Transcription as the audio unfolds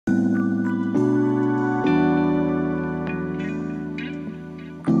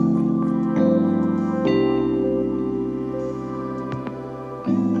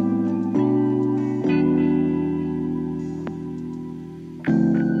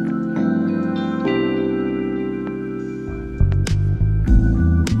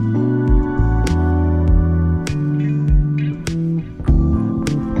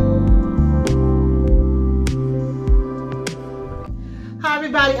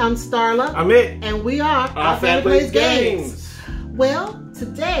I'm Starla. I'm it. And we are Our Family Plays Games. Well,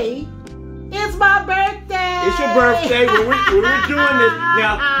 today is my birthday. It's your birthday. When we're doing this,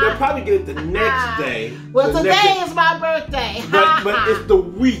 now they'll probably get it the next day. Well, today is my birthday. But it's the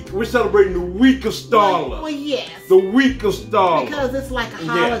week. We're celebrating the week of Starla. Well, yes. The week of Starla. Because it's like a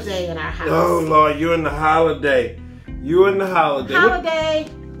holiday in our house. Oh, Lord, you're in the holiday. You're in the holiday. Holiday.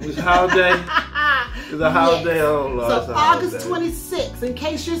 It's holiday. It's a holiday. Yes. Oh, Lord. So August 26th, in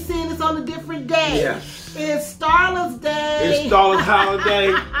case you're seeing this on a different day. Yes. It's Starla's day. It's Starla's holiday.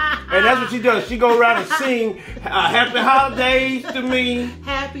 And that's what she does. She go around and sing happy holidays to me.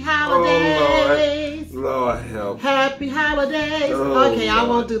 Happy holidays. Oh, Lord help. Happy holidays. Oh, okay, I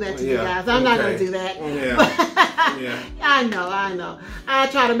won't do that to you guys. I'm not going to do that. Yeah. I know. I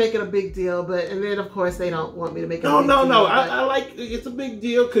try to make it a big deal, and then of course they don't want me to make it a big deal. No. I like it's a big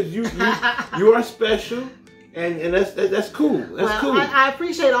deal because you are special. And that's cool. That's cool. I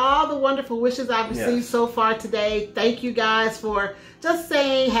appreciate all the wonderful wishes I've received so far today. Thank you guys for just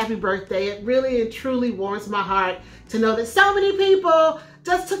saying happy birthday. It really and truly warms my heart to know that so many people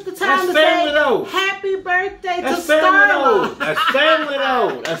just took the time to say happy birthday to Starla. That's family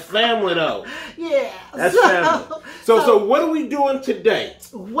though. That's family though. Yeah. That's family. So what are we doing today?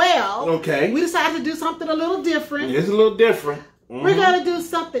 Well, we decided to do something a little different. It's a little different. We're going to do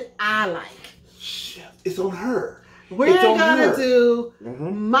something I like. It's on her. We're going to do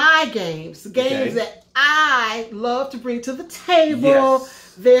my games. Games that I love to bring to the table.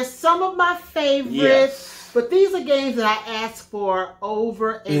 Yes. They're some of my favorites. Yes. But these are games that I ask for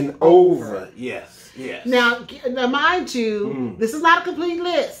over and over. Yes. Now mind you, this is not a complete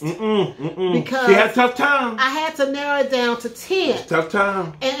list. Because she had a tough time. I had to narrow it down to 10. Tough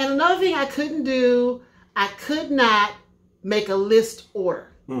time. And another thing I couldn't do, I could not make a list order.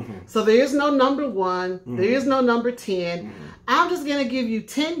 So there is no number 1. There is no number 10. I'm just going to give you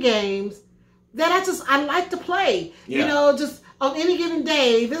 10 games that I like to play. You know, just on any given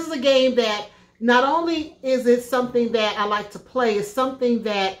day. This is a game that not only is it something that I like to play, it's something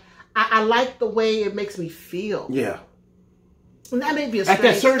that I like the way it makes me feel. Yeah. And that may be a strange at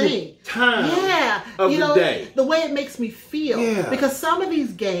that certain thing. Time of the day. The way it makes me feel. Yeah. Because some of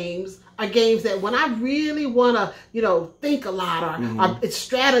these games are games that when I really want to, think a lot or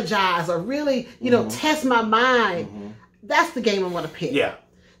strategize or really, test my mind, that's the game I want to pick. Yeah.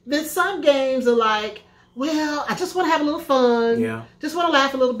 Then some games are like, well, I just want to have a little fun. Yeah. Just want to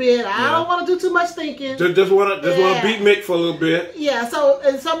laugh a little bit. I don't want to do too much thinking. Just want to beat Mick for a little bit. Yeah. So,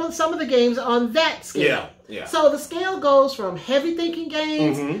 and some of the games are on that scale. Yeah. So the scale goes from heavy thinking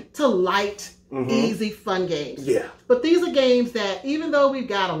games to light, easy, fun games. Yeah. But these are games that, even though we've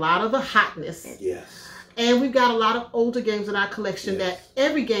got a lot of the hotness, and we've got a lot of older games in our collection, that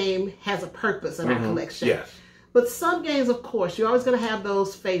every game has a purpose in our collection. Yes. But some games, of course, you're always going to have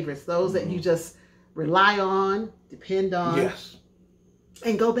those favorites, those that you just rely on, depend on,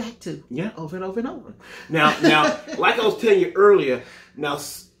 and go back to over and over and over. Now, like I was telling you earlier,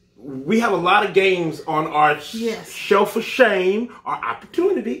 we have a lot of games on our show for shame, our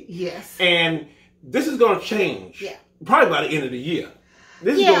opportunity. Yes. And this is going to change. Yeah. Probably by the end of the year.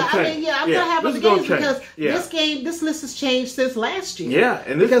 This is going to change. I'm going to have other games because this list has changed since last year. Yeah.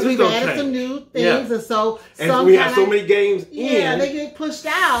 And because we've added some new things. And so we have so many games in. They get pushed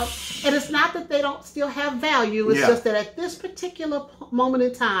out. And it's not that they don't still have value. It's just that at this particular moment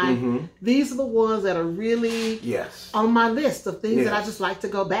in time, these are the ones that are really on my list of things that I just like to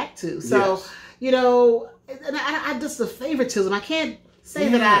go back to. So, and I just the favoritism. I can't say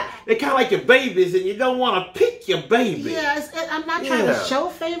that they're kind of like your babies, and you don't want to pick your baby. Yeah, I'm not trying to show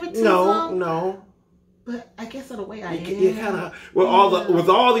favoritism. No. But I guess in a way I am. With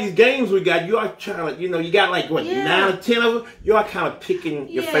all these games we got, you are trying to, you got like 9 or 10 of them. You are kind of picking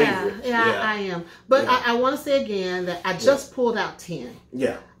your favorites. Yeah, I am. But I want to say again that I just pulled out 10.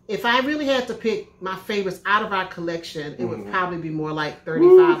 Yeah. If I really had to pick my favorites out of our collection, it would probably be more like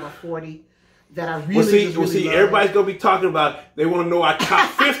 35 or 40. That I really love. Everybody's going to be talking about, they want to know our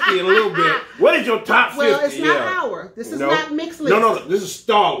top 50 in a little bit. What is your top 50? Well, it's not our. This is not Mick's list. No, this is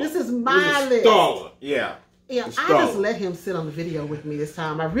Starla. This is my list. Starla, yeah. Yeah, I just let him sit on the video with me this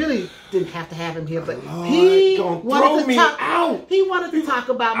time. I really didn't have to have him here, but he wanted to talk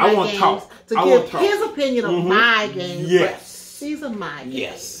about my games, to give his opinion of my games. Yes. These are my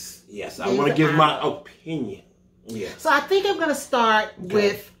games. Yes, I want to give my opinion. Yes. So I think I'm going to start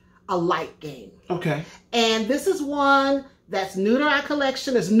with a light game. Okay. And this is one that's new to our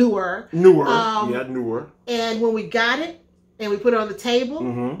collection. It's newer. Newer. And when we got it and we put it on the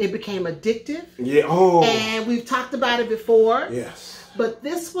table, it became addictive. Yeah. Oh. And we've talked about it before. Yes. But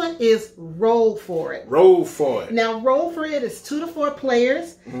this one is Roll For It. Roll For It. Now, Roll For It is 2 to 4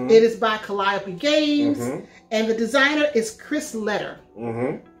 players. It is by Calliope Games. And the designer is Chris Letter.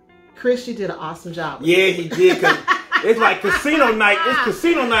 Chris, you did an awesome job. Yeah, he did. Cause it's like casino night. It's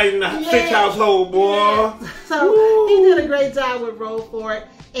casino night in the Finch household, boy. Yeah. So he did a great job with Roll For It.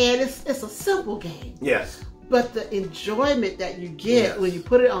 And it's a simple game. Yes. But the enjoyment that you get when you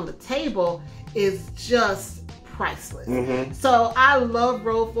put it on the table is just priceless. So I love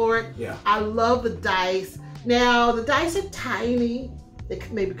Roll For It. Yeah. I love the dice. Now, the dice are tiny.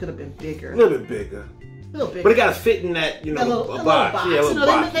 It maybe could have been bigger. A little bit bigger. But it got to fit in that, you know, a box. Yeah, a little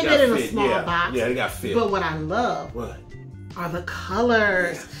box. They made it in a small box. Yeah, they got to fit. But what I love are the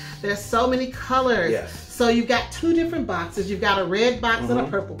colors. Yes. There's so many colors. Yes. So you've got 2 different boxes. You've got a red box and a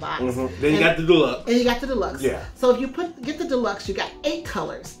purple box. Then you got the deluxe. And you got the deluxe. Yeah. So if you get the deluxe, you got 8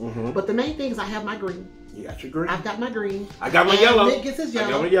 colors. But the main thing is I have my green. You got your green. I've got my green. I got my yellow. Nick gets his yellow.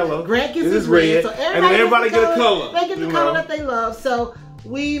 I got my yellow. Grant gets his red. So everybody get a color. They get the color that they love. So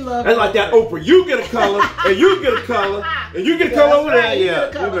we love. That's like that Oprah. You get a color, and you get a color, and you get a color over there. Yeah,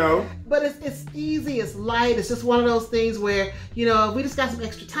 you know. But it's easy. It's light. It's just one of those things where, you know, we just got some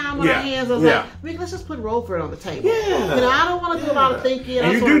extra time on our hands. I was like, let's just put Roll For It on the table. Yeah. You know, I don't want to do a lot of thinking.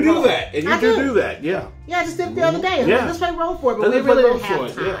 And you do that. And you do that. Yeah. Yeah, I just did it the other day. Let's play Roll For It, but we really didn't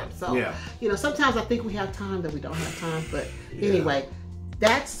have time. So, you know, sometimes I think we have time that we don't have time. But anyway,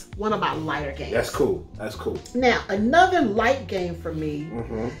 that's one of my lighter games. That's cool. That's cool. Now, another light game for me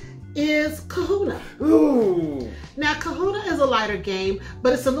is Kahuna. Ooh. Now, Kahuna is a lighter game,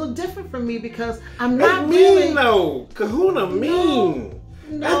 but it's a little different for me because I'm not really... No, Kahuna mean.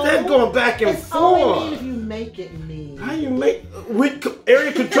 No. That's going back and forth. Only mean if you make it mean. How you make... With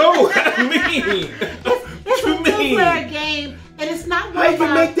area control, that's mean. It's a two-player game. And it's not how you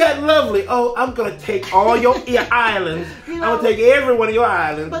can make that lovely. Oh, I'm gonna take all your islands. You know, I'm gonna take every one of your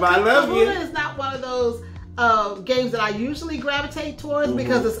islands. But I love you. Kahuna is not one of those games that I usually gravitate towards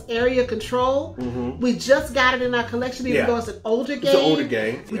because it's area control. We just got it in our collection, even though it's an older game. It's an older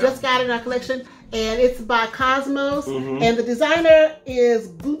game. We just got it in our collection, and it's by Cosmos, and the designer is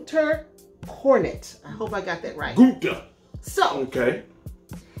Gunter Hornet. I hope I got that right. Gunter. So. Okay.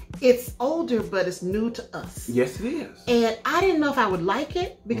 It's older, but it's new to us. Yes, it is. And I didn't know if I would like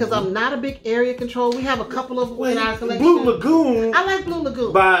it because I'm not a big area control. We have a couple of them in our collection. Blue Lagoon. I like Blue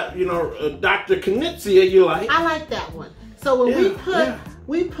Lagoon. By, you know, Dr. Knizia, you like. I like that one. So when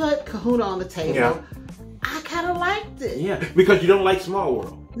we put Kahuna on the table, I kind of liked it. Yeah, because you don't like Small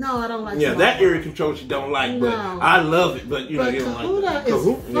World. No, I don't like Small World. Area control you don't like, but I love it. But, you know, you don't like it.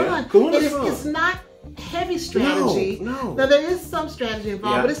 Kahuna is fun. Kahuna is fun. It's not heavy strategy. No. Now there is some strategy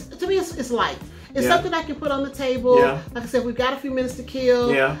involved, but to me it's light. It's something I can put on the table. Like I said, we've got a few minutes to kill.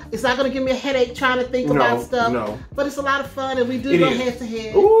 It's not going to give me a headache trying to think about stuff. But it's a lot of fun, and we do go head to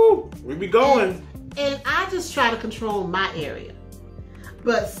head. Ooh, we be going. And I just try to control my area.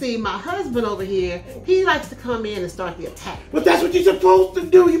 But see, my husband over here, he likes to come in and start the attack. But that's what you're supposed to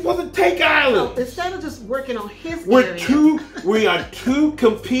do. You're supposed to take islands. So instead of just working on his area. We are two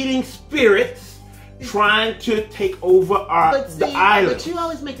competing spirits trying to take over the island. But you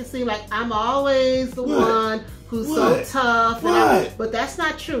always make it seem like I'm always the one who's so tough. But that's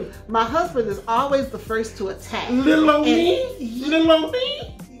not true. My husband is always the first to attack. Little old me? Little old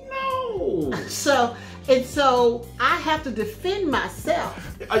me? No. So I have to defend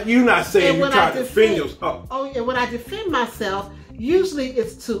myself. You're not saying you try to defend yourself. Oh, and when I defend myself, usually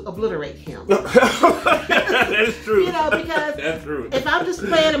it's to obliterate him. That is true. You know, because that's true. If I'm just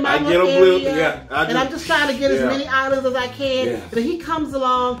playing in my little area and I'm just trying to get as many islands as I can, but if he comes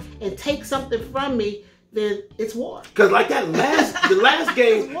along and takes something from me, then it's war. Because like the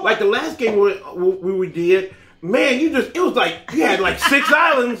last game we did, man, it was like you had like 6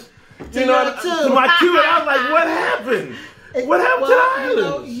 islands. To my 2, and I was like, what happened? What happened to the islands? You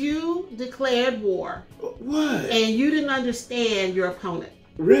know, you declared war. What? And you didn't understand your opponent.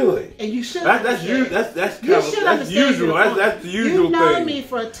 Really? And you should. That's usual. That's usual. That's the usual thing. You've known me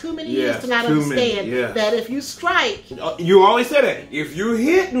for too many years to not understand that if you strike, you always say that. If you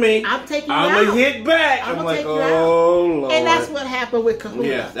hit me, I'm taking you out. I'm gonna hit back. I'm like, oh Lord. And that's what happened with Kahuna.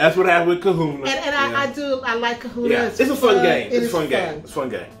 Yeah, that's what happened with Kahuna. And I like Kahuna. Yeah. It's a fun game. It's a fun game. It's a fun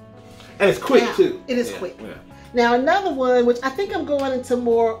game. And it's quick too. It is quick. Yeah. Now another one, which I think I'm going into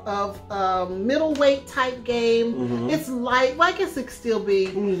more of a middleweight type game. It's light. Well, I guess it could still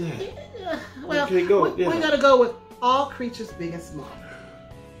be. Well, we're gonna go with All Creatures Big and Small.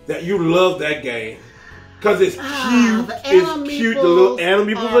 That you love that game because it's cute. The it's cute. The little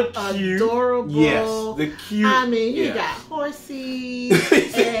animals are cute. Adorable. Yes, the cute. I mean, you got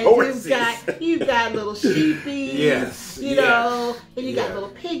horses, and you've got little sheepies, yes, you know, and you got little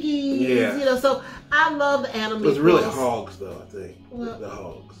piggies, you know. So I love the animal. It's really hogs, though. I think the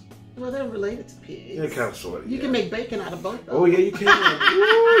hogs. Well, they're related to pigs. Yeah, kind of sort of. You can make bacon out of both of them. Oh yeah, you can.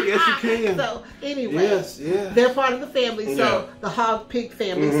 Ooh, yes, you can. So anyway, they're part of the family. So the hog pig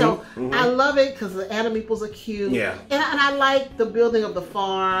family. So I love it because the animals are cute. Yeah. And I like the building of the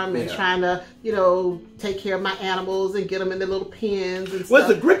farm and trying to, you know, take care of my animals and get them in their little pens and stuff. What's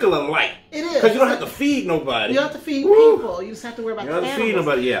the Agricola like? It is. Because you don't have to feed nobody. You don't have to feed people. You just have to worry about the animals. You don't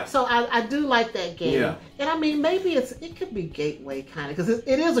have to feed nobody, So I do like that game. Yeah. And I mean, maybe it could be Gateway kind of, because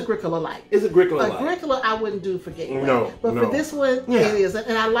it is Agricola-like. It's Agricola-like. Agricola I wouldn't do for Gateway. No, but for this one, it is.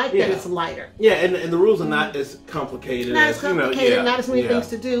 And I like that it's lighter. Yeah, and the rules are not as complicated. Not as complicated, not as many things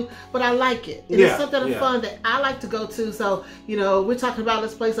to do, but I like it. It's something fun that I like to go to. So, you know, we're talking about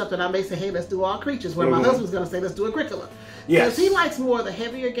let's play something. I may say, hey, let's do All Creatures, where my husband's going to say, let's do Agricola. Yes. Because he likes more of the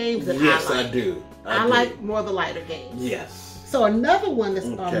heavier games than I like. Yes, I do. I like more of the lighter games. Yes. So another one that's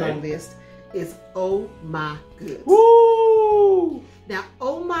on my list is Oh My Goods. Woo! Now,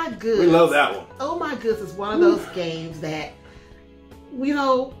 Oh My Goods. We love that one. Oh My Goods is one of those games that, you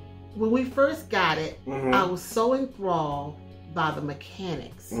know, when we first got it, I was so enthralled by the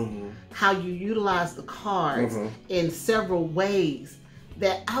mechanics, how you utilize the cards in several ways,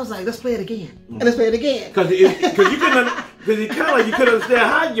 that I was like, let's play it again, and let's play it again. Because you could understand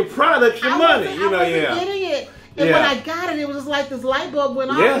how your product's your money, you know, I wasn't getting it. And when I got it, it was just like this light bulb went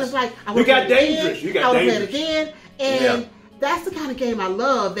off, and it's like, I want to play it again, and that's the kind of game I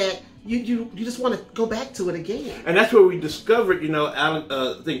love, that you just want to go back to it again. And that's where we discovered, you know,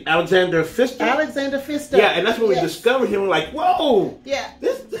 Alexander Pfister. Alexander Pfister. Yeah, and that's when we discovered him. We're like, whoa,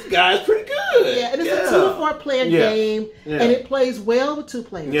 this guy's pretty good. Yeah, and it's a 2 to 4 player game, and it plays well with 2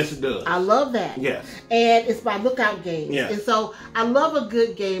 players. Yes, it does. I love that. Yes. And it's by Lookout Games. Yes. And so I love a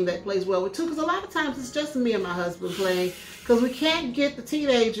good game that plays well with 2, because a lot of times it's just me and my husband playing. Because we can't get the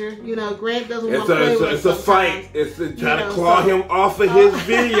teenager, you know, Grant doesn't want to play with us. It's a fight. It's to try to claw him off of his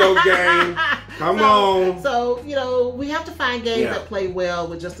video game. Come on. So, you know, we have to find games that play well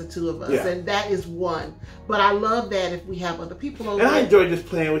with just the 2 of us. And that is one. But I love that if we have other people over. And I enjoy just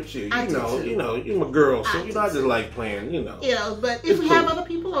playing with you. You know, you're my girl, so you know, I just like playing, you know. You know, but if we have other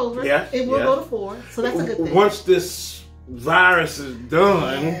people over, it will go to 4. So that's a good thing. Once this virus is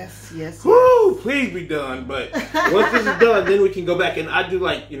done. Yes. Woo! Please be done. But once this is done, then we can go back, and I do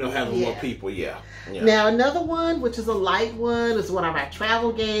like, you know, having more people. Yeah. Now another one, which is a light one, is one of our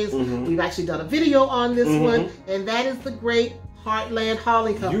travel games. We've actually done a video on this one, and that is the Great Heartland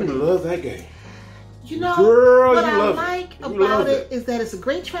Hauling Company. You love that game. You know, girl, what I like about it is that it's a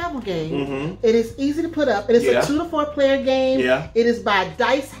great travel game. It is easy to put up. It is a 2 to 4 player game. It is by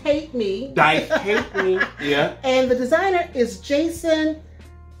Dice Hate Me. Dice Hate Me. Yeah. And the designer is Jason.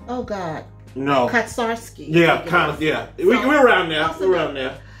 Oh God. No. Katsarski. Yeah, kind of. Yeah. So, we're around there. We're around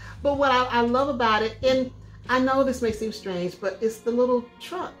there. But what I love about it, and I know this may seem strange, but it's the little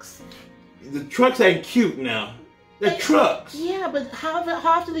trucks. The trucks ain't cute now. They're trucks. Yeah, but how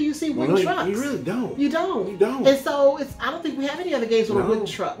often do you see wooden trucks? You really don't. You don't. You don't. And so I don't think we have any other games with a wooden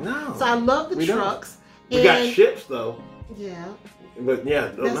truck. No. So I love the trucks. We got ships though. Yeah. But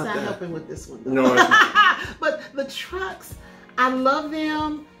that's not helping with this one though. No. But the trucks, I love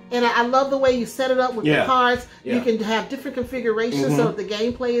them. And I love the way you set it up with the cards. You can have different configurations so that the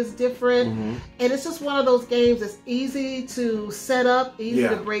gameplay is different. And it's just one of those games that's easy to set up, easy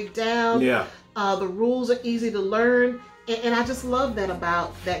to break down. The rules are easy to learn. And I just love that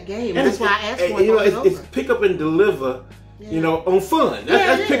about that game. And that's why I asked for it. You know, it's pick up and deliver, you know, on fun.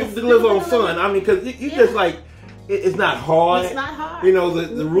 That's pick up and deliver on fun. I mean, because you just like, it's not hard. It's not hard. You know,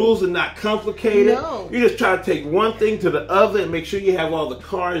 the rules are not complicated. No. You just try to take one thing to the other and make sure you have all the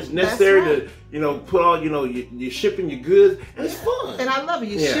cards necessary to, you know, put all, you know, you're shipping your goods. And it's fun. And I love it.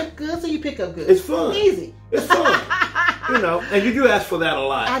 You ship goods or you pick up goods. It's fun. Easy. It's fun. You know, and you do ask for that a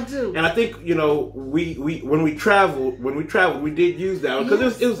lot. I do. And I think, you know, when we traveled, we did use that one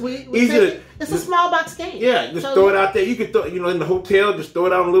because it was easy to. It's a small box game. Yeah, just throw it out there. You could throw, you know, in the hotel, just throw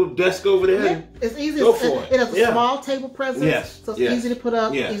it on a little desk over there. Yeah, it's easy. Go for it. It has a small table presence, so it's easy to put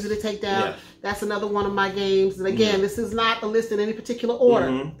up, easy to take down. Yes. That's another one of my games. And again, this is not a list in any particular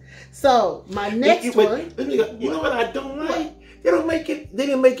order. So my next one. You know what I don't like? They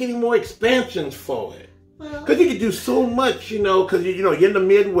didn't make any more expansions for it. Because you could do so much, you know, because you're in the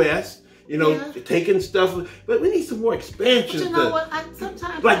Midwest. taking stuff. But we need some more expansions. But you know what?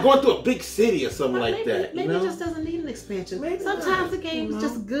 Sometimes like going to a big city or something like that. Maybe it just doesn't need an expansion. Maybe sometimes the game is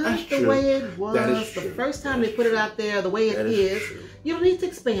just good the way it was. The first time they put it out there, the way it is. You don't need to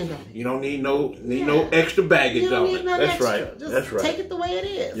expand on it. You don't need no extra baggage on it. That's extra. right. Just that's right. Take it the way it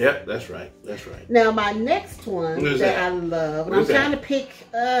is. Yep, that's right. That's right. Now my next one that I love, and I'm trying to pick.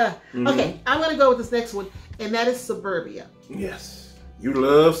 Okay, I'm going to go with this next one, and that is Suburbia. Yes, you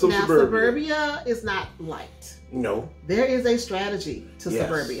love some Suburbia. Now Suburbia is not light. No. There is a strategy to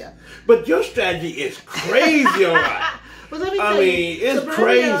Suburbia. But your strategy is crazy, all right. But let me tell you, it's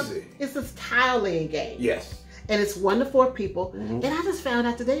crazy. It's this tile laying game. Yes. And it's 1 to 4 people. And I just found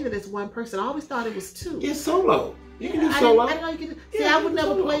out today that it's 1 person. I always thought it was 2. It's solo. You can do solo. I didn't know you could. See, I would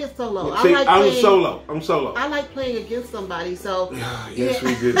never play it solo. See, I'm solo. I like playing against somebody. So yes,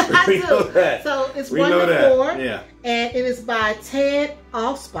 we do. We know that. So it's 1 to 4. Yeah. And it is by Ted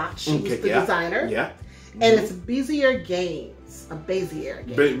Allspot. She was the designer. Yeah. And it's Bezier Games. Bezier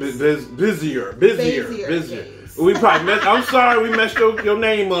Games. Bezier. Games. We probably I'm sorry we messed your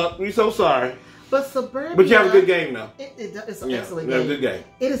name up. We're so sorry. But Suburbia. But you have a good game though. It's an excellent game. You have a good game.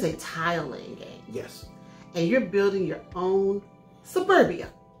 It is a tile laying game. Yes. And you're building your own Suburbia.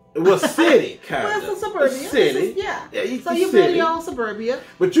 Well, city, kind of. Well, it's a Suburbia. City. So you build your own Suburbia.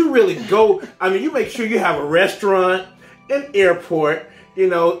 But you really go, you make sure you have a restaurant, an airport,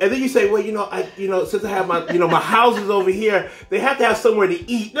 and then you say, well, since I have my, my houses over here, they have to have somewhere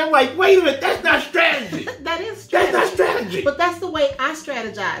to eat. And I'm like, wait a minute, that's not strategy. That is strategy. That's not strategy. But that's the way I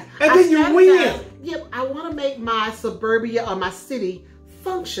strategize. And then you win. Yep, I want to make my Suburbia or my city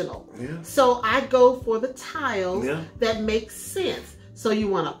functional. Yeah. So I go for the tiles that make sense. So you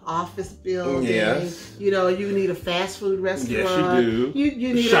want an office building. Yes. You need a fast food restaurant. Yes, you do.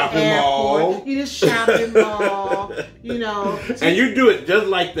 You need shopping an airport. mall. You need a shopping mall. And you do it just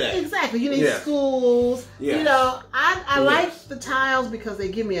like that. Exactly. You need schools. Yes. I like the tiles because they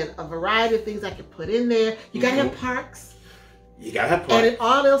give me a variety of things I can put in there. You gotta have parks. You gotta have parks. And if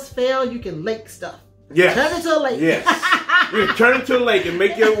all else fail, you can lake stuff. Yes. Turn it to a lake. Yes. You can turn it to a lake and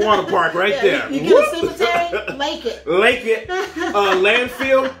make your water park right there. You get a cemetery, lake it. Lake it.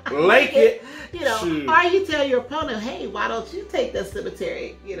 Landfill, lake it. Or you tell your opponent, hey, why don't you take that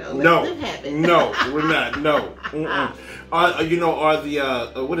cemetery? Let them have it. No, we're not. No. Or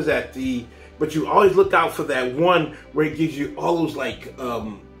the, what is that? But you always look out for that one where it gives you all those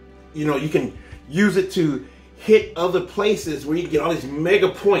you can use it to hit other places where you get all these mega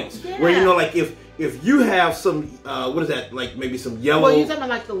points. Yeah. Where if you have some what is that, maybe some yellow. Well, you're talking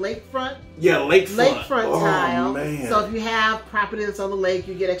about the lakefront. Yeah, lakefront tile. Man. So if you have property that's on the lake,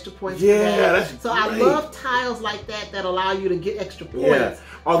 you get extra points. Yeah, that's so great. I love tiles like that allow you to get extra points. Yeah.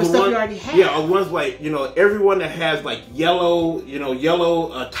 For stuff you already have. Yeah, or the ones everyone that has yellow,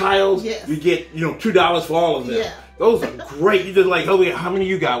 tiles. Yes. You get $2 for all of them. Yeah. Those are great. You just how many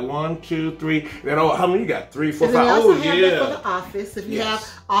you got? 1, 2, 3. Then how many you got? 3, 4, 5. And also have that for the office. If you have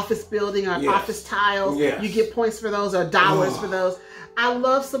office building or office tiles, you get points for those or dollars for those. I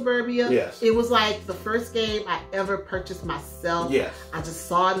love Suburbia. Yes. It was the first game I ever purchased myself. Yes. I just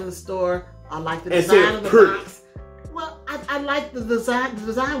saw it in the store. I like the design of the box. Well, I like the design. The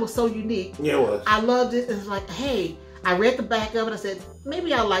design was so unique. Yeah, it was. I loved it. It was hey, I read the back of it. I said,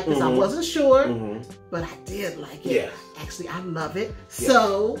 maybe I like this. I wasn't sure, but I did like it. Yes. Actually, I love it. Yes.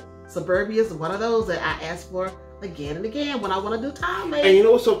 So, Suburbia is one of those that I ask for again and again when I want to do tile laying. And you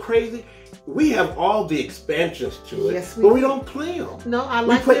know what's so crazy? We have all the expansions to it, but we don't play them. No, I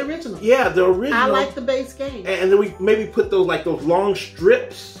like the original. Yeah, the original. I like the base game. And then we maybe put those those long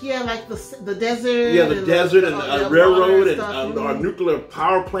strips. Yeah, like the desert. Yeah, the desert and the railroad and our nuclear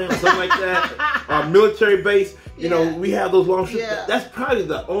power plant or something like that. Our military base. We have those long strips. Yeah. That's probably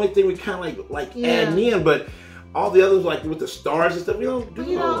the only thing we kind of add in, but. All the others, with the stars and stuff, we don't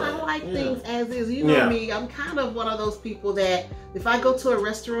do all that. I like things as is. You know me, I'm kind of one of those people that if I go to a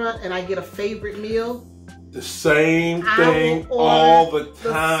restaurant and I get a favorite meal, the same thing all the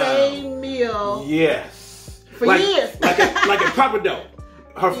time. The same meal. Yes. For years. like a Pappardelle.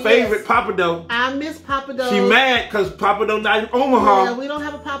 Her favorite Pappardelle. I miss Pappardelle. She mad because Pappardelle not in Omaha. Yeah, we don't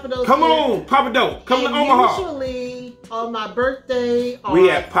have a Pappardelle. Come on, Pappardelle. Come to Omaha. Usually on my birthday or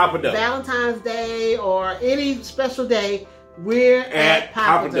we at Pappardelle. Valentine's Day or any special day, we're at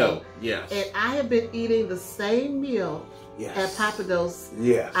Pappardelle. Yes. And I have been eating the same meal at Pappadelle's.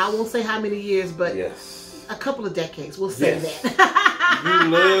 Yes. I won't say how many years, but a couple of decades. We'll say that.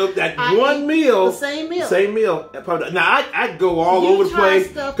 You love that one meal. The same meal. Same meal. Now, I'd go all over the place.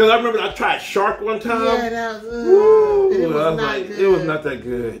 Because I remember I tried shark one time. Yeah, that was, it was not good. It was not that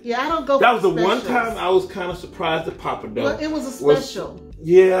good. Yeah, I don't go That was the specials. one time I was kind of surprised at Pappardelle. Well, it was a special.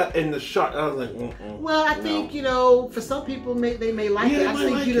 Yeah, and the shark. I was like, well, I think for some people they may like it. I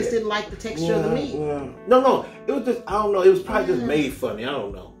think you just didn't like the texture of the meat. Yeah. No, it was just I don't know. It was probably just made funny. I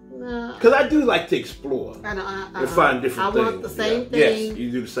don't know. Because I do like to explore and find different things. I want the same thing. Yes, you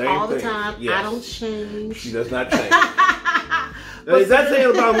do the same all thing. the time. Yes. I don't change. She does not change. Is that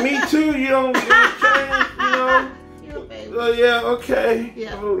saying about me too? You don't change, baby. Oh, yeah, okay.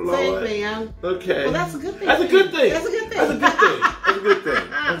 Yeah, oh, Lord. same thing. Okay. Well, that's a good thing. That's a good thing. That's a good thing. That's a good thing. That's a good thing.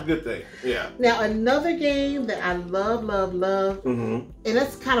 That's a good thing. Yeah. Now, another game that I love, and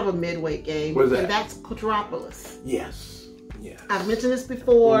that's kind of a midweight game. What is that? And that's Quadropolis. Yes. I've mentioned this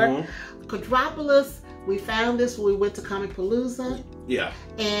before. Quadropolis, we found this when we went to Comic Palooza. Yeah.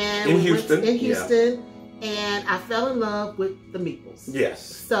 And in Houston. Yeah. And I fell in love with the meeples. Yes.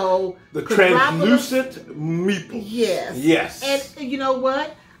 So the translucent meeples. Yes. Yes. And you know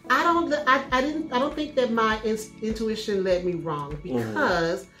what? I don't think that my intuition led me wrong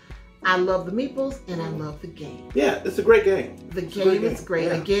because I love the meeples and I love the game. Yeah, it's a great game. The game is great.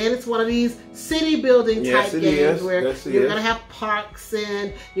 Yeah. Again, it's one of these city building type games where you're going to have parks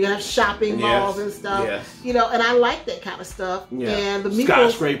and you're going to have shopping malls and stuff. Yes. And I like that kind of stuff. Yeah. And the meeples,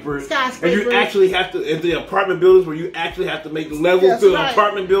 skyscrapers. And you actually have to, in the apartment buildings where you actually have to make levels to the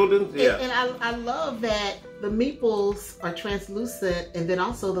apartment buildings. Yeah. And I love that the meeples are translucent, and then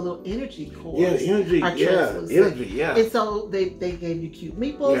also the little energy cores are translucent. Energy. And so they gave you cute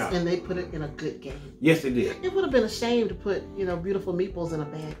meeples, and they put it in a good game. Yes, they did. It would have been a shame to put beautiful meeples in a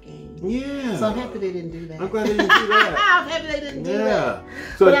bad game. Yeah. So I'm happy they didn't do that. I'm glad they didn't do that. I'm happy they didn't do that.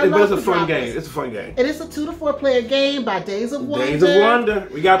 So it was a fun game. It's a fun game. And it's a 2 to 4 player game by Days of Wonder. Days of Wonder.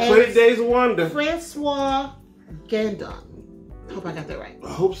 We got plenty Days of Wonder. Francois Gandon. I hope I got that right.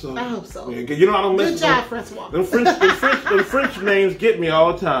 I hope so. I hope so. Yeah, I don't mess Good job, Francois. Them French names get me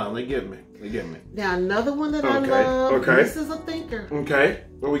all the time. They get me. Now another one that I love. Okay. This is a thinker. Okay.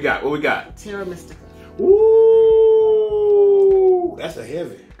 What we got? Terra Mystica. Ooh, that's a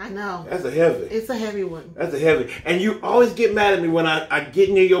heavy. I know. That's a heavy. It's a heavy one. That's a heavy. And you always get mad at me when I get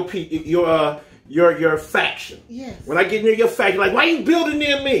near your faction. Yes. When I get near your faction, like, why are you building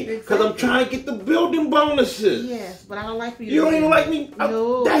near me? Because I'm trying to get the building bonuses. Yes, but I don't like you. You don't even like me?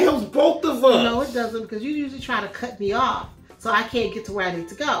 No. That helps both of us. No, it doesn't, because you usually try to cut me off, so I can't get to where I need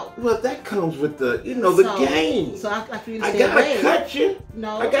to go. Well, that comes with the, the game. So I like for you to stay away. I gotta cut you.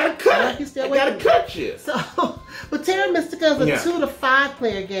 No. I gotta cut. I like you stay away. I gotta cut you. So, but Terra Mystica is a 2 to 5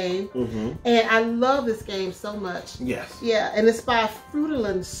 player game, and I love this game so much. Yes. Yeah, and it's by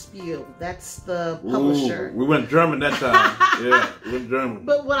Fruitelandspiel. That's the publisher. Ooh, we went German that time. Yeah, we went German.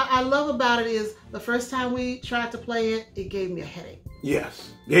 But what I love about it is the first time we tried to play it, it gave me a headache.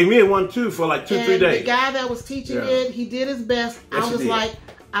 Yes. Gave me one too for like 2-3 days. The guy that was teaching it, he did his best. Yes, I was like,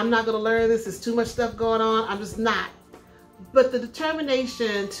 I'm not going to learn this. There's too much stuff going on. I'm just not. But the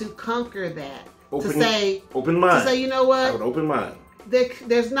determination to conquer that, open mind. To say, you know what? I have an open mind.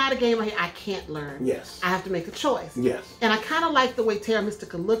 There's not a game I can't learn. Yes. I have to make a choice. Yes. And I kind of like the way Terra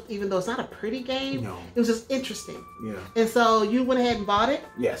Mystica looked, even though it's not a pretty game. No. It was just interesting. Yeah. And so you went ahead and bought it.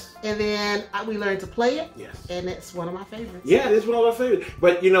 Yes. And then we learned to play it. Yes. And it's one of my favorites. Yeah, it's one of my favorites.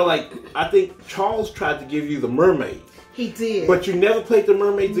 But I think Charles tried to give you the mermaid. He did. But you never played the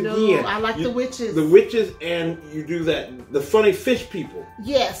mermaids again. No, I like the witches. The witches, and you do the funny fish people.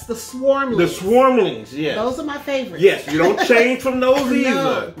 Yes, the swarmlings. The swarmlings, yes. Those are my favorites. Yes, you don't change from those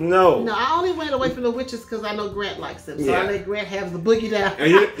either. No. No, I only went away from the witches because I know Grant likes them. So I let Grant have the boogie down.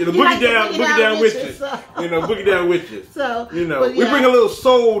 And the boogie down witches. So. Boogie down witches. So, we bring a little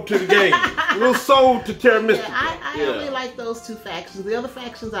soul to the game. A little soul to Terra Mystica. I only like those 2 factions. The other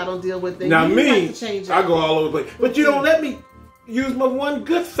factions I don't deal with. Now me, I go all over the place. But you don't let me use my one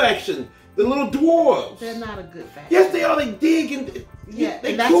good faction, the little dwarves. They're not a good faction. Yes, they are. They dig and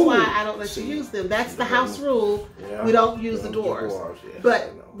and that's why I don't let you use them. That's the house rule. Yeah. We don't use the dwarves.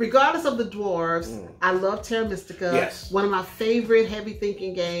 But regardless of the dwarves, I love Terra Mystica. Yes. One of my favorite heavy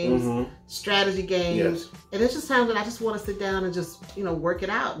thinking games, strategy games. Yes. And it's just times that I just want to sit down and just, work it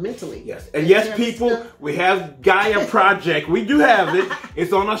out mentally. Yes. And yes, people, we have Gaia Project. We do have it.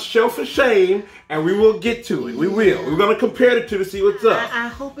 It's on our shelf of shame, and we will get to it. We will. We're going to compare the two to see what's up. I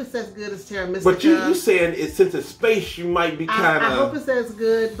hope it's as good as Terra Mystica. But you saying since it's space, you might be kind of... I hope it's as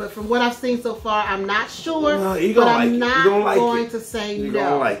good, but from what I've seen so far, I'm not sure. No, but I'm not going to say no. You're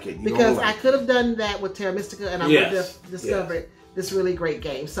going to like it. Because I could have done that with Terra Mystica, and I would have discovered this really great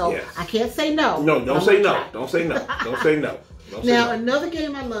game. So I can't say no. No, don't say no. Don't say no. Don't say no. Now, another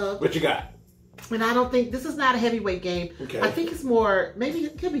game I love. What you got? And I don't think, this is not a heavyweight game. Okay. I think it's more, maybe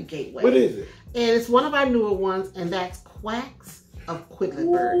it could be gateway. What is it? And it's one of our newer ones, and that's Quacks of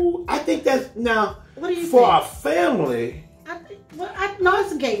Quedlinburg. I think that's, now, what do you for our family, I think, well,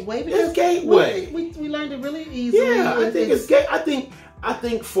 it's a gateway. It's gateway. We learned it really easily. Yeah, I think it's gateway. I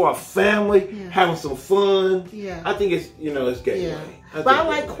think for a family, having some fun, I think it's, it's gateway. Yeah. But I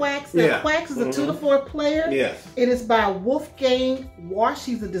like Quacks. Now, Quacks is a 2 to 4 player. Yes. It is by Wolfgang Warsch.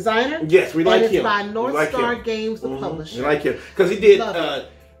 He's the designer. Yes, we like him. And it's by North Star Games, the publisher. We like him. Because he did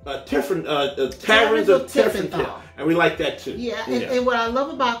Taverns of Tiffenthal. And we like that too. Yeah, and what I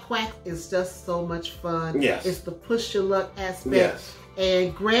love about Quacks is just so much fun. Yes. It's the push your luck aspect. Yes.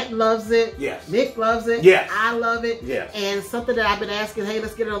 And Grant loves it. Yes. Mick loves it. Yes. I love it. Yes. And something that I've been asking, hey,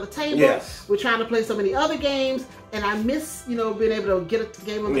 let's get it on the table. Yes. We're trying to play so many other games, and I miss, being able to get a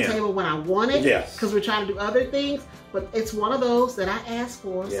game on the table when I want it. Yes. Because we're trying to do other things. But it's one of those that I asked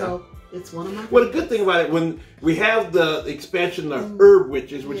for, so it's one of my favorites. Well, the good thing about it, when we have the expansion of Herb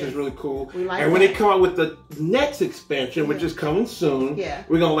Witches, which is really cool, and when they come out with the next expansion, which is coming soon,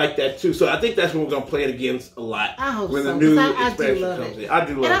 we're going to like that too. So I think that's when we're going to play it against a lot. I hope when so. the new expansion comes in. I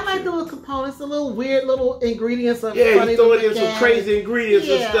do love it. And I like the little components, the little weird little ingredients of you throw in some crazy ingredients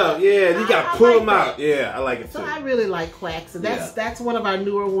and stuff. Yeah, and you got to pull them out. Yeah, I like it too. So I really like Quacks. And that's one of our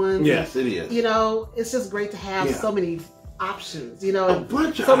newer ones. Yes, it is. It's just great to have so many options, a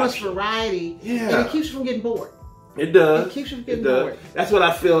bunch of so much variety, and it keeps you from getting bored. It does. It keeps you from getting bored. That's what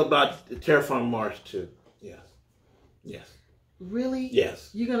I feel about Terraform Mars too. Yes. Really? Yes.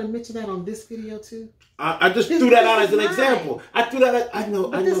 You're gonna mention that on this video too? I just threw that out as an example. I threw that out. I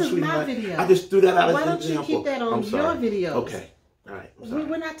know. This is my video. I just threw that out as an example. Why don't you keep that on your videos? Okay. All right.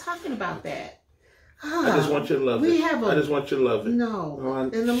 We're not talking about that. I just want you to love it. I just want you to love it.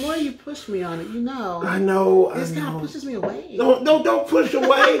 No. And the more you push me on it, I know. This kind of pushes me away. Don't push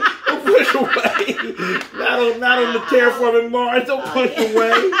away. Don't push away. Not on the Terraforming Mars. Don't push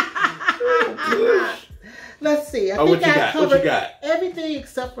away. Don't push. Let's see. I think I covered everything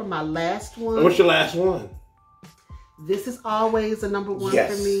except for my last one. What's your last one? This is always a number one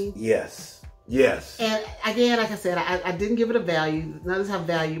for me. Yes. And again, like I said, I didn't give it a value. None of us have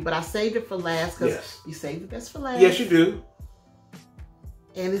value, but I saved it for last because you save the best for last. Yes, you do.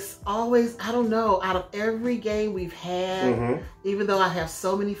 And it's always, I don't know, out of every game we've had, even though I have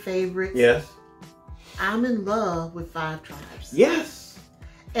so many favorites, I'm in love with Five Tribes. Yes.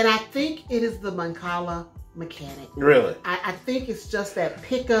 And I think it is the Mancala mechanic. Really? I think it's just that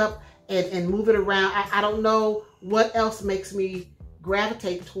pick up and move it around. I don't know what else makes me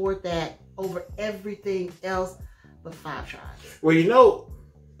gravitate toward that over everything else but Five Tribes. Well,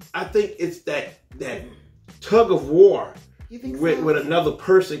 I think it's that tug of war with another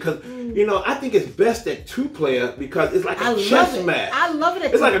person, because I think it's best at 2-player because it's like a chess match. I love it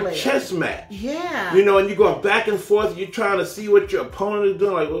at 2-player. It's like a chess match. Yeah. And you're going back and forth. You're trying to see what your opponent is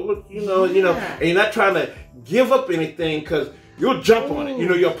doing. Like, and you're not trying to give up anything because you'll jump on it.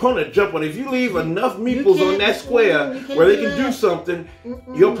 Your opponent jump on it. If you leave enough meeples on that square where they can do something,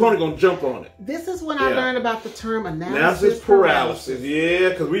 your opponent going to jump on it. This is when I learned about the term analysis paralysis. Yeah,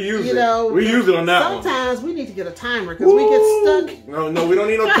 because we use it. We use it on that one. Sometimes we need to get a timer because we get stuck. No, we don't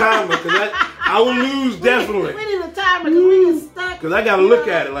need no timer because I will lose definitely. We need a timer because we get stuck. Because I got to look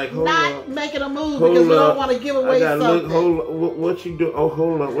at it like, hold not up. making a move because we don't want to give away something. Hold up. What she doing? Oh,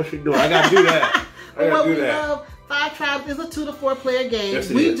 hold up. What she doing? I got to do that. I got to do that. Five Tribes is a 2 to 4 player game. Yes,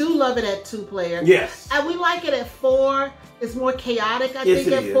 we do love it at 2-player. Yes. And we like it at 4. It's more chaotic, I think,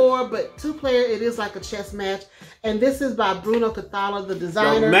 at 4. But 2-player, it is like a chess match. And this is by Bruno Cathala, the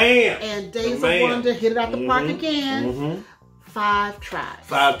designer. The man. And Days of Wonder hit it out the park again. Five Tribes.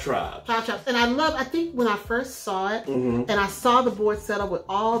 Five Tribes. And I think when I first saw it, and I saw the board set up with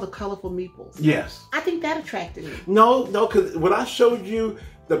all the colorful meeples. Yes. I think that attracted me. No, because when I showed you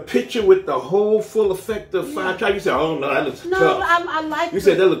the picture with the whole full effect of Five Tribes, you said, oh no, that looks tough. No, I like You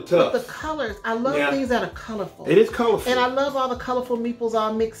said that looked tough. But the colors, I love things that are colorful. It is colorful. And I love all the colorful meeples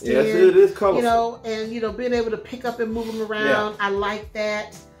all mixed in. Yes, it is colorful. And being able to pick up and move them around, I like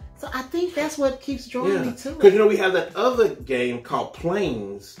that. So I think that's what keeps drawing me to it. Because we have that other game called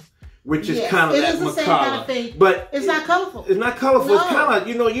Planes, which is kind of that macabre. Same kind of thing, but it's not colorful. It's not colorful. No. It's kind of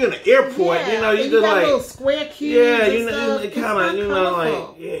you're in an airport. Yeah. You're just like little square cubes. Yeah, you kind of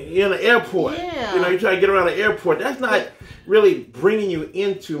like you're in an airport. Yeah. You try to get around an airport. That's not really bringing you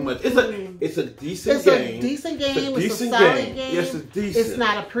in too much. It's a decent game. It's a decent game. It's a solid game. Yes, it's decent. It's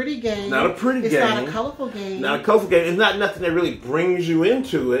not a pretty game. Not a pretty game. It's not a colorful game. Not a colorful game. It's not nothing that really brings you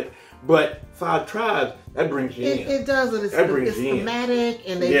into it. But Five Tribes, that brings you in. It does. It's thematic,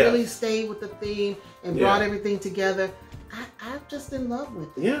 and they really stayed with the theme and brought everything together. I'm just in love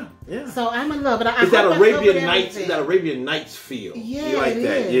with it. Yeah. So I'm in love. And it's that Arabian Nights. It's that Arabian Nights feel. Yeah, you like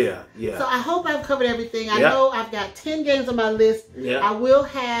that? Is. Yeah. So I hope I've covered everything. I know I've got 10 games on my list. Yeah. I will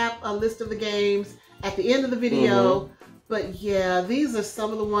have a list of the games at the end of the video. But yeah, these are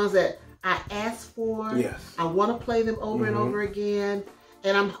some of the ones that I asked for. Yes. I want to play them over and over again.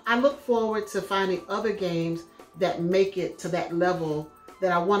 And I look forward to finding other games that make it to that level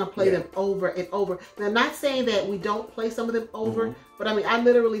that I want to play them over and over. Now, I'm not saying that we don't play some of them over, but I mean, I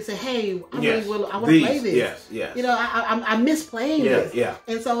literally say, hey, I want to play this. Yes, yes. You know, I miss playing this. Yeah.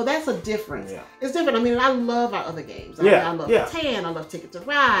 And so that's a difference. Yeah. It's different. I mean, I love our other games. I love Catan, I love Ticket to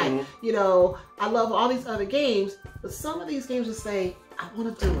Ride. You know, I love all these other games, but some of these games just say, I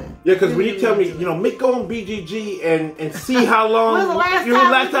want to do it. Yeah, because when you tell me, you know, go on BGG and see how long, when's the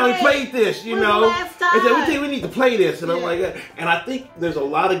last time we played this, you know. And then we think we need to play this, and I'm like, and I think there's a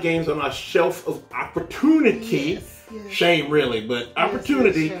lot of games on our shelf of opportunity, shame really, but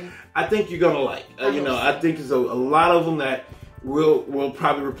opportunity, I think you're going to like. You know, I think there's a lot of them that will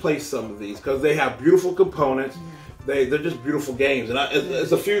probably replace some of these because they have beautiful components. They're just beautiful games, and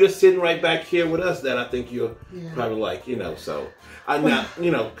there's a few that's sitting right back here with us that I think you'll probably like, you know. So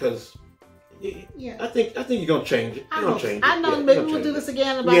you know, because I think you're gonna change it. I know maybe we'll do this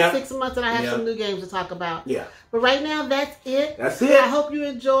again in about 6 months, and I have some new games to talk about. Yeah. But right now, that's it. That's it. I hope you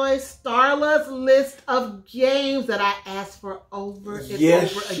enjoy Starla's list of games that I asked for over and over again.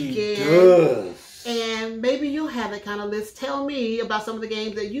 She does. And maybe you'll have that kind of list. Tell me about some of the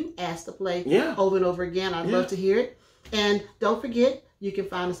games that you asked to play over and over again. I'd love to hear it. And don't forget, you can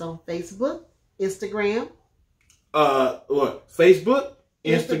find us on Facebook, Instagram. Facebook,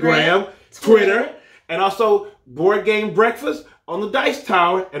 Instagram, Twitter, and also Board Game Breakfast on the Dice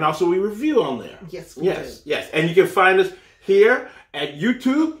Tower. And also we review on there. Yes, we do. Yes. And you can find us here at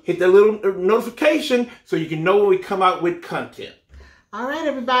YouTube. Hit that little notification so you can know when we come out with content. All right,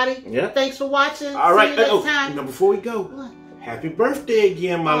 everybody. Yeah. Thanks for watching. All right. See you next time. You know, before we go, happy birthday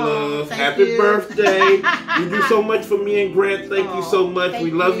again, my love. Happy birthday. You do so much for me and Grant. Thank you so much.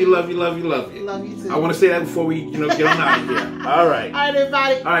 We love you, love you, love you, love you. Love you too. I want to say that before we, get on out of here. All right. All right,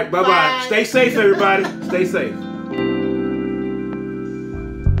 everybody. All right. Bye-bye. Stay safe, everybody. Stay safe.